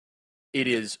it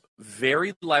is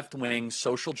very left-wing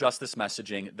social justice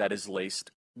messaging that is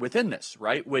laced within this,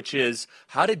 right? Which is,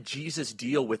 how did Jesus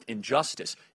deal with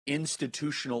injustice,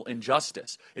 institutional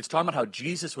injustice? It's talking about how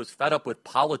Jesus was fed up with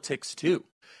politics too.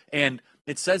 And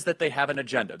it says that they have an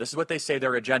agenda. This is what they say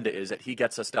their agenda is at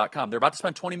hegetsus.com. They're about to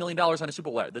spend $20 million on a Super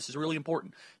Bowl ad. This is really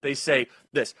important. They say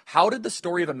this: how did the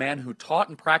story of a man who taught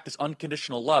and practiced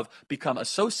unconditional love become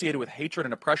associated with hatred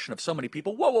and oppression of so many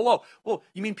people? Whoa, whoa, whoa. Whoa,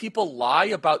 you mean people lie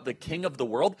about the king of the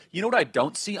world? You know what I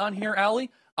don't see on here, Allie?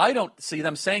 I don't see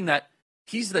them saying that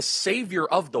he's the savior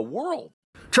of the world.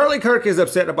 Charlie Kirk is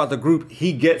upset about the group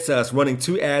He Gets Us running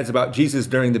 2 ads about Jesus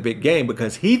during the big game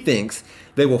because he thinks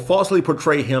they will falsely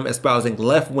portray him espousing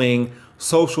left-wing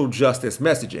social justice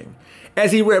messaging.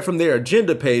 As he read from their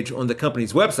agenda page on the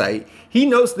company's website, he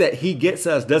notes that He Gets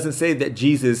Us doesn't say that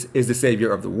Jesus is the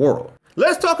savior of the world.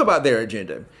 Let's talk about their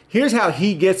agenda. Here's how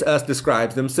He Gets Us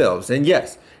describes themselves. And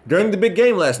yes, during the big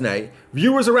game last night,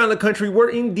 viewers around the country were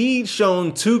indeed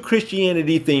shown 2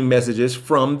 Christianity-themed messages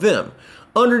from them.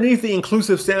 Underneath the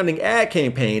inclusive sounding ad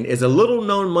campaign is a little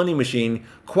known money machine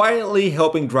quietly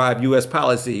helping drive US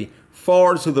policy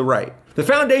far to the right. The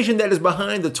foundation that is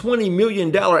behind the $20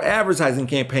 million advertising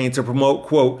campaign to promote,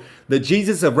 quote, the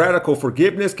Jesus of radical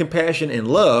forgiveness, compassion, and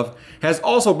love, has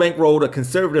also bankrolled a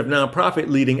conservative nonprofit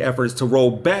leading efforts to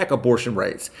roll back abortion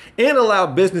rights and allow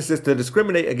businesses to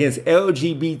discriminate against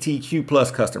LGBTQ plus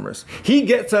customers. He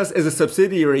Gets Us is a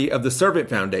subsidiary of the Servant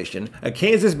Foundation, a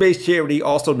Kansas-based charity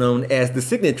also known as the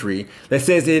Signatory, that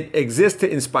says it exists to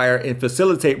inspire and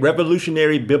facilitate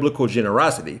revolutionary biblical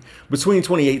generosity. Between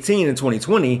 2018 and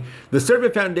 2020, the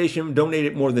Servant Foundation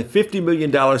donated more than $50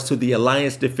 million to the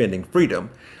Alliance Defending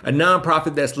Freedom, a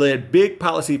nonprofit that's led big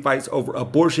policy fights over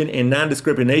abortion and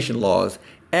non-discrimination laws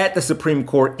at the Supreme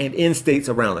Court and in states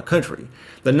around the country.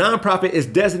 The nonprofit is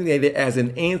designated as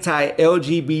an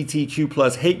anti-LGBTQ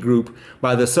plus hate group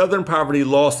by the Southern Poverty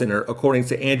Law Center, according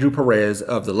to Andrew Perez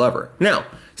of The Lover. Now,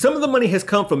 some of the money has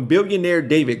come from billionaire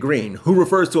David Green, who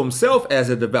refers to himself as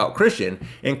a devout Christian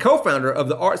and co-founder of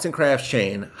the arts and crafts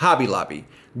chain Hobby Lobby.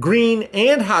 Green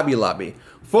and Hobby Lobby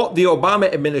fought the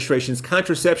Obama administration's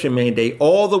contraception mandate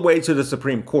all the way to the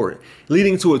Supreme Court,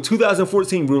 leading to a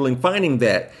 2014 ruling finding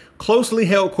that closely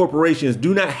held corporations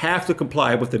do not have to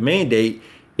comply with the mandate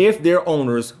if their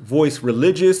owners voice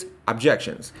religious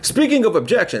objections. Speaking of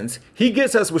objections, He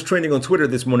Gets Us was trending on Twitter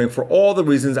this morning for all the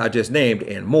reasons I just named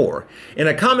and more. And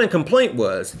a common complaint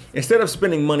was, instead of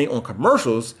spending money on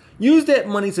commercials, use that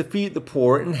money to feed the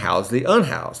poor and house the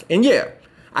unhoused. And yeah,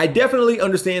 I definitely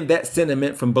understand that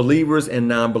sentiment from believers and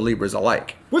non-believers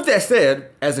alike. With that said,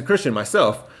 as a Christian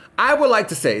myself, I would like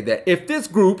to say that if this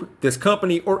group, this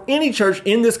company, or any church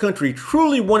in this country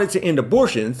truly wanted to end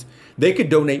abortions, they could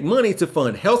donate money to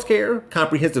fund healthcare,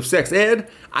 comprehensive sex ed,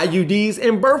 IUDs,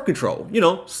 and birth control. You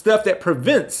know, stuff that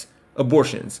prevents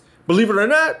abortions. Believe it or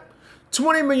not,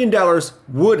 $20 million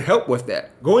would help with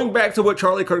that. Going back to what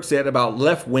Charlie Kirk said about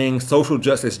left-wing social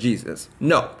justice Jesus.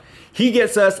 No. He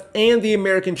Gets Us and the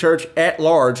American church at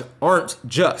large aren't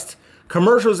just.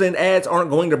 Commercials and ads aren't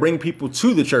going to bring people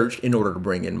to the church in order to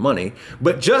bring in money,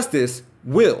 but justice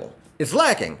will. It's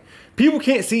lacking. People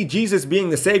can't see Jesus being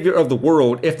the savior of the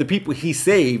world if the people he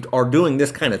saved are doing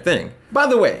this kind of thing. By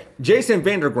the way, Jason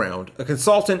Vanderground, a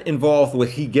consultant involved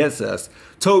with He Gets Us,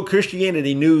 told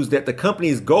Christianity News that the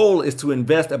company's goal is to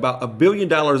invest about $1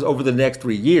 billion over the next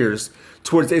 3 years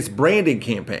towards its branding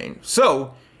campaign.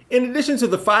 So, in addition to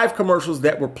the 5 commercials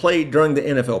that were played during the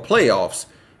NFL playoffs,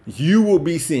 you will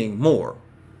be seeing more.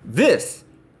 This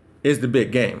is the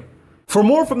big game. For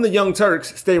more from the Young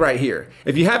Turks, stay right here.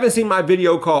 If you haven't seen my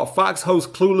video called Fox Hosts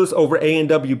Clueless Over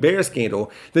A&W Bear Scandal,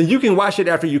 then you can watch it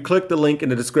after you click the link in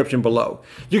the description below.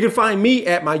 You can find me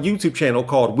at my YouTube channel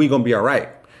called We Gonna Be Alright.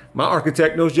 My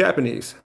architect knows Japanese.